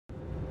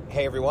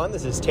Hey everyone,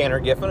 this is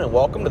Tanner Giffen and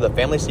welcome to the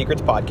Family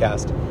Secrets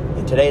Podcast.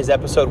 In today's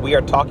episode, we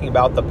are talking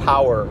about the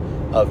power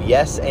of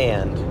yes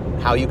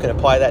and how you can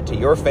apply that to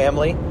your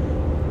family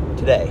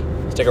today.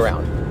 Stick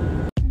around.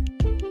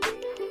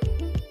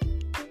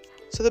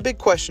 So the big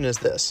question is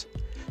this: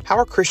 how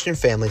are Christian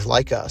families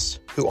like us,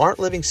 who aren't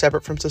living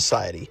separate from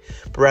society,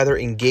 but rather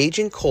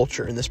engaging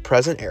culture in this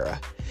present era,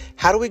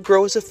 how do we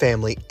grow as a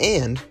family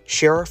and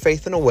share our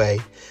faith in a way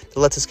that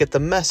lets us get the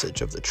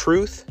message of the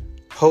truth,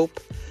 hope,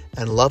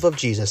 and love of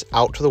Jesus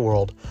out to the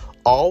world,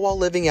 all while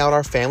living out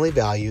our family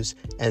values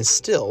and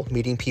still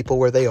meeting people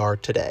where they are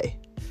today?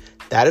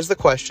 That is the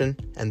question,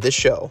 and this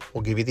show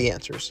will give you the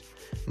answers.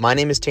 My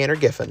name is Tanner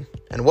Giffen,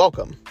 and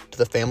welcome to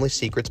the Family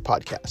Secrets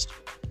Podcast.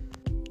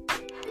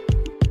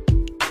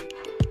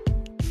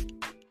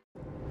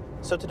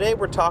 So today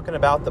we're talking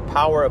about the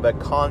power of a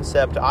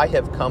concept I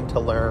have come to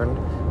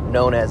learn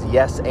known as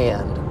yes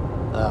and.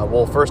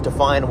 We'll first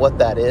define what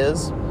that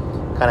is,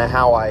 kind of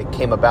how I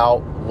came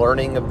about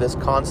learning of this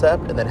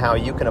concept, and then how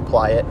you can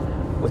apply it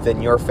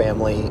within your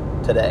family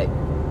today.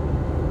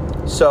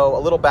 So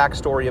a little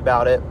backstory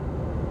about it.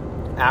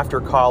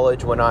 After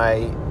college, when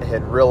I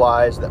had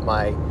realized that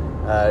my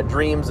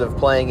dreams of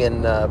playing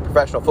in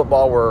professional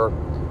football were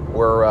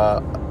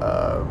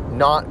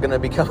not going to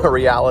become a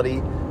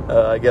reality,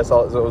 I guess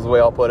was the way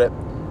I'll put it,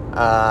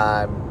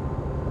 I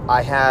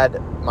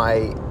had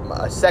my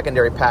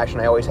secondary passion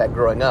I always had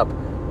growing up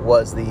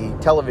was the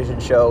television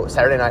show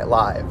Saturday Night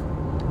Live.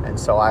 And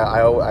so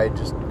I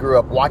just grew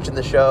up watching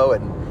the show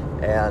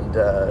and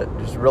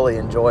just really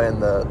enjoying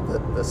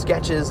the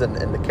sketches and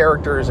the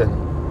characters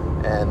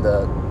and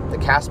the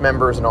cast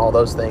members and all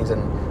those things.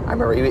 And I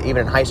remember even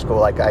in high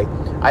school, I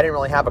didn't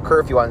really have a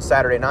curfew on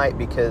Saturday night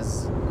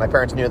because my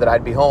parents knew that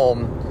I'd be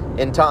home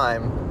in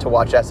time to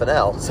watch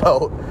SNL.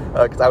 So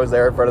because I was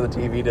there in front of the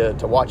TV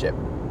to watch it.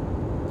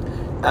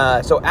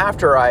 So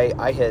after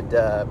I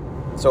had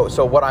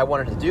so what I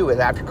wanted to do is,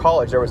 after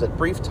college, there was a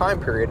brief time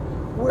period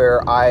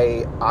where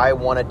I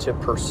wanted to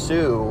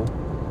pursue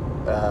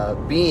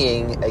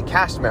being a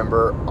cast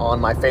member on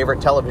my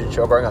favorite television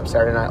show growing up,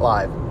 Saturday Night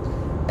Live.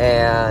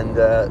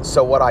 And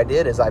so what I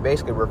did is I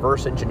basically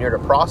reverse engineered a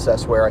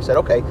process where I said,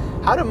 okay,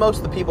 how do most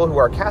of the people who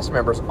are cast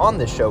members on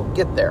this show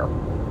get there?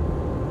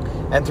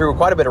 And through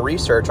quite a bit of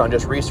research on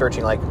just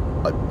researching like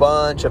a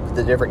bunch of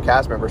the different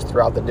cast members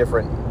throughout the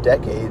different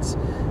decades,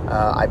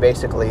 I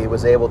basically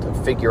was able to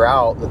figure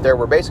out that there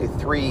were basically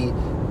three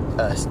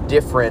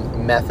different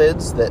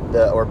methods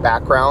or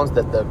backgrounds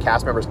that the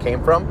cast members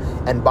came from,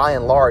 and by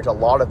and large, a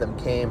lot of them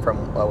came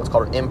from what's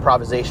called an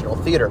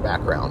improvisational theater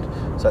background.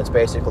 So it's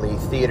basically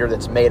theater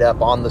that's made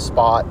up on the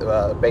spot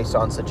based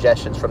on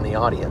suggestions from the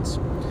audience.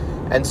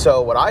 And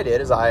so what I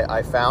did is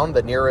I found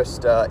the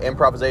nearest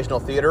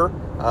improvisational theater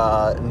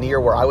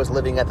near where I was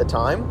living at the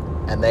time,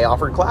 and they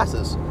offered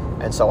classes.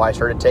 And so I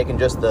started taking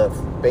just the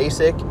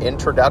basic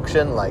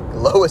introduction, like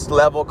lowest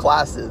level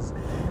classes,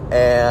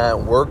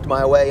 and worked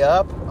my way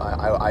up.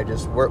 I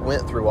just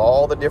went through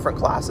all the different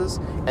classes,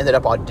 ended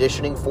up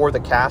auditioning for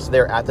the cast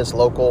there at this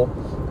local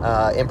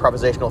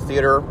improvisational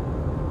theater,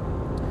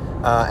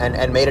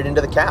 and made it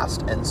into the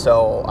cast. And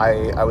so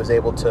I was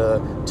able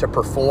to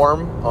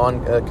perform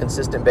on a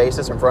consistent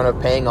basis in front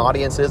of paying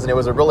audiences, and it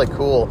was a really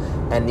cool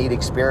and neat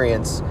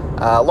experience.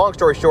 Long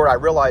story short, I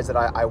realized that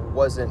I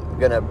wasn't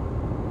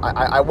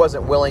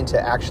willing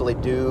to actually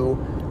do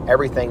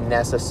everything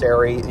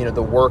necessary,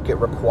 the work it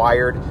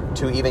required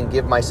to even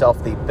give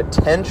myself the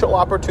potential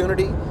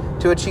opportunity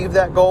to achieve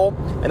that goal.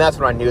 And that's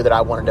when I knew that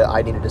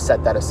I needed to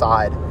set that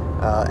aside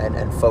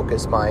and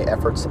focus my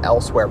efforts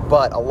elsewhere.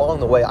 But along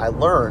the way, I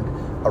learned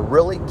a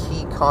really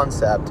key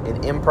concept in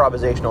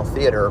improvisational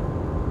theater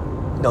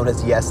known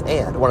as yes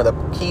and, one of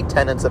the key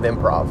tenets of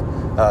improv,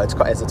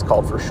 as it's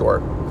called for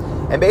short.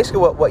 And basically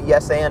what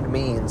yes and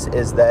means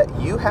is that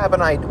you have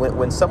an idea.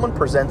 When someone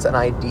presents an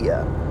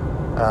idea,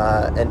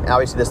 and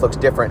obviously this looks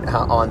different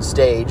on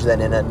stage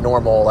than in a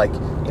normal,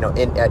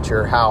 at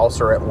your house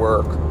or at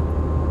work.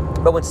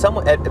 But when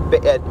someone,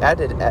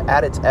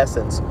 at its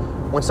essence,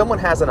 when someone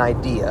has an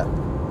idea,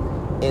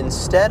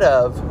 instead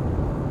of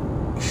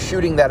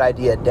shooting that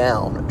idea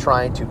down,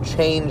 trying to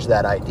change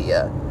that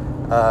idea,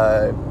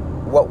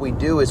 what we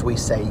do is we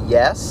say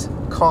yes,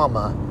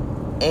 comma,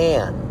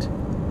 and.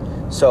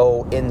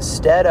 So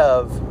instead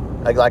of,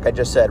 like I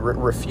just said,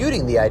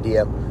 refuting the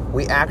idea,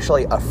 we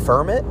actually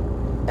affirm it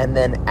and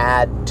then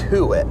add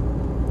to it.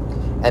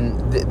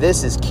 And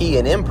this is key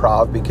in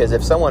improv, because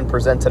if someone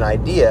presents an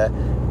idea,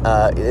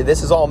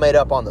 this is all made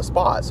up on the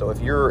spot. So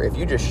if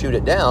you just shoot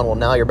it down, well,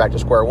 now you're back to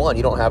square one.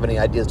 You don't have any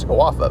ideas to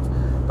go off of.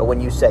 But when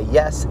you say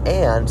yes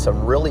and,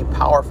 some really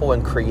powerful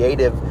and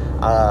creative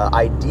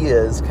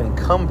ideas can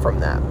come from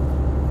that.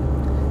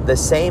 The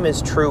same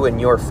is true in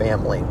your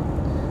family.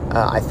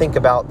 I think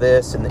about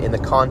this in the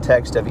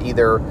context of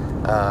either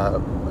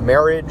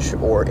marriage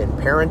or in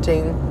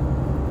parenting.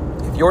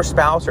 If your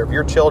spouse or if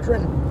your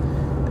children,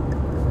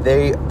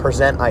 they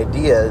present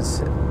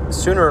ideas,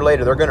 sooner or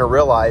later they're going to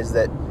realize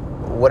that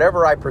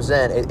whatever I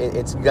present,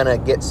 it's going to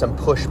get some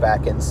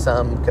pushback in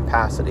some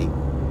capacity.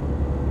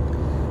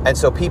 And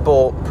so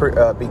people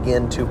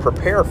begin to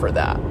prepare for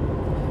that.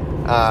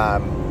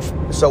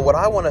 So what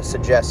I want to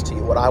suggest to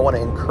you, what I want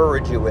to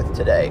encourage you with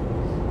today,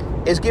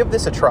 is give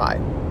this a try.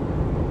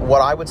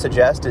 What I would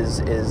suggest is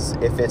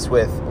if it's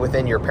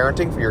within your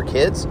parenting for your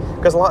kids,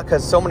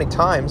 because so many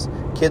times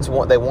kids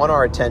want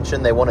our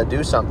attention, they want to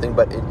do something,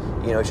 but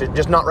it's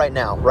just not right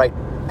now. Right?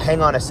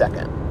 Hang on a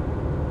second.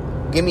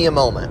 Give me a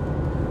moment.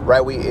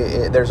 Right?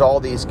 There's all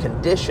these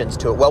conditions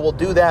to it. Well, we'll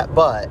do that,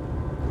 but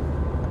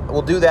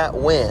we'll do that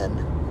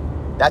when.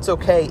 That's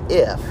okay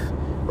if.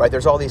 Right?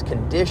 There's all these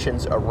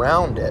conditions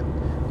around it.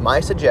 My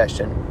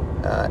suggestion,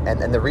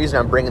 and the reason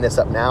I'm bringing this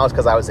up now is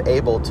because I was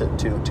able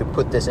to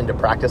put this into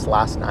practice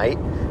last night,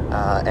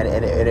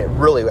 and it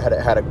really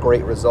had a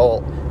great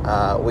result.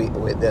 We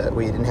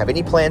didn't have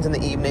any plans in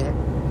the evening.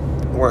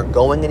 We weren't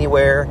going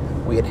anywhere.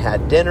 We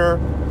had dinner.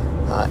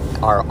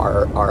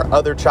 Our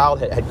other child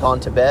had gone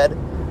to bed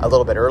a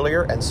little bit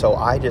earlier, and so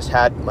I just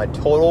had my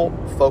total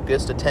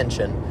focused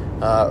attention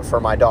for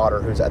my daughter,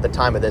 who's at the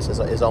time of this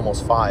is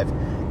almost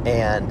 5,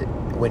 and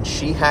when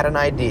she had an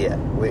idea,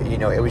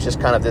 it was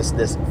just kind of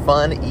this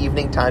fun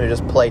evening time to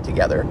just play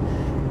together.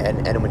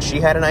 And when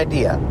she had an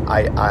idea,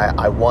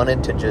 I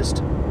wanted to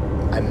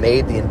I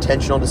made the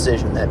intentional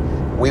decision that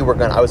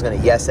I was gonna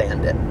yes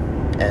and it.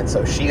 And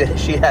so she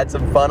had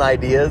some fun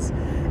ideas,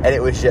 and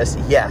it was just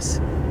yes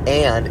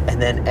and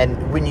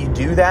when you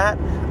do that,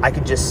 I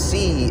could just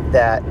see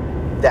that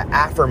the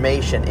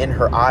affirmation in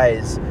her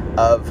eyes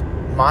of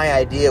my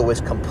idea was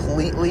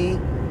completely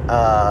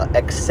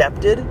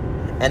accepted.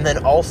 And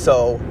then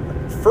also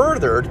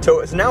furthered,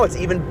 so now it's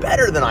even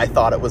better than I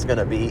thought it was going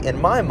to be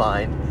in my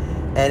mind.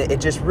 And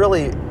it just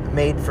really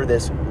made for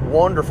this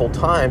wonderful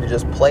time to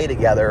just play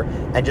together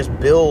and just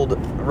build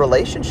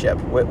relationship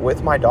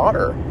with my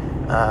daughter.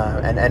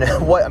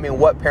 And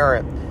what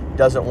parent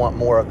doesn't want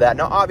more of that?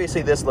 Now,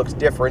 obviously, this looks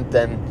different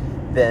than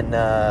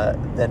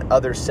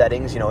other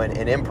settings. In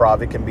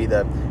improv, it can be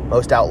the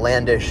most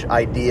outlandish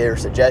idea or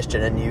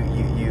suggestion, and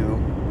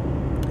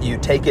you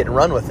take it and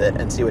run with it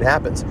and see what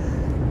happens.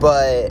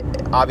 But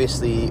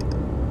obviously,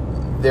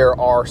 there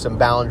are some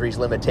boundaries,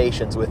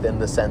 limitations within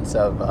the sense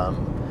of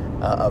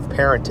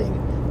parenting,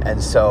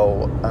 and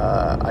so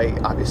I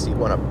obviously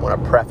want to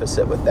preface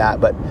it with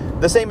that. But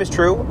the same is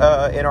true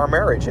in our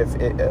marriage.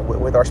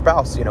 With our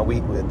spouse,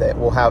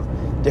 we'll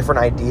have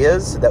different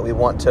ideas that we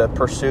want to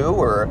pursue,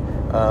 or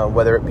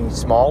whether it be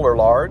small or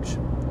large.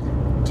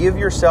 Give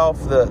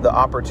yourself the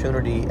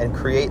opportunity and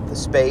create the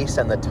space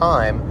and the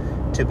time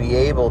to be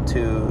able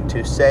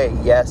to say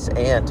yes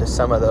and to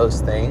some of those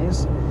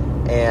things.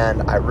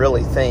 And I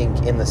really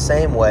think in the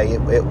same way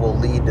it will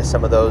lead to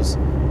some of those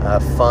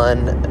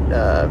fun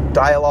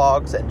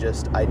dialogues and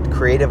just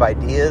creative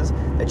ideas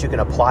that you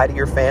can apply to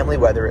your family,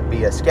 whether it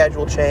be a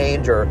schedule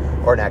change or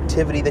an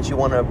activity that you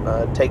want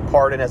to take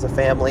part in as a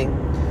family.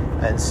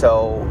 And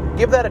so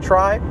give that a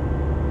try.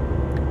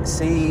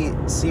 See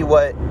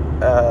what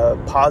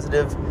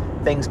positive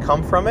things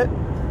come from it,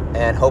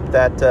 and hope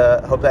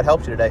that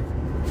helps you today.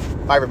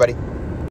 Bye, everybody.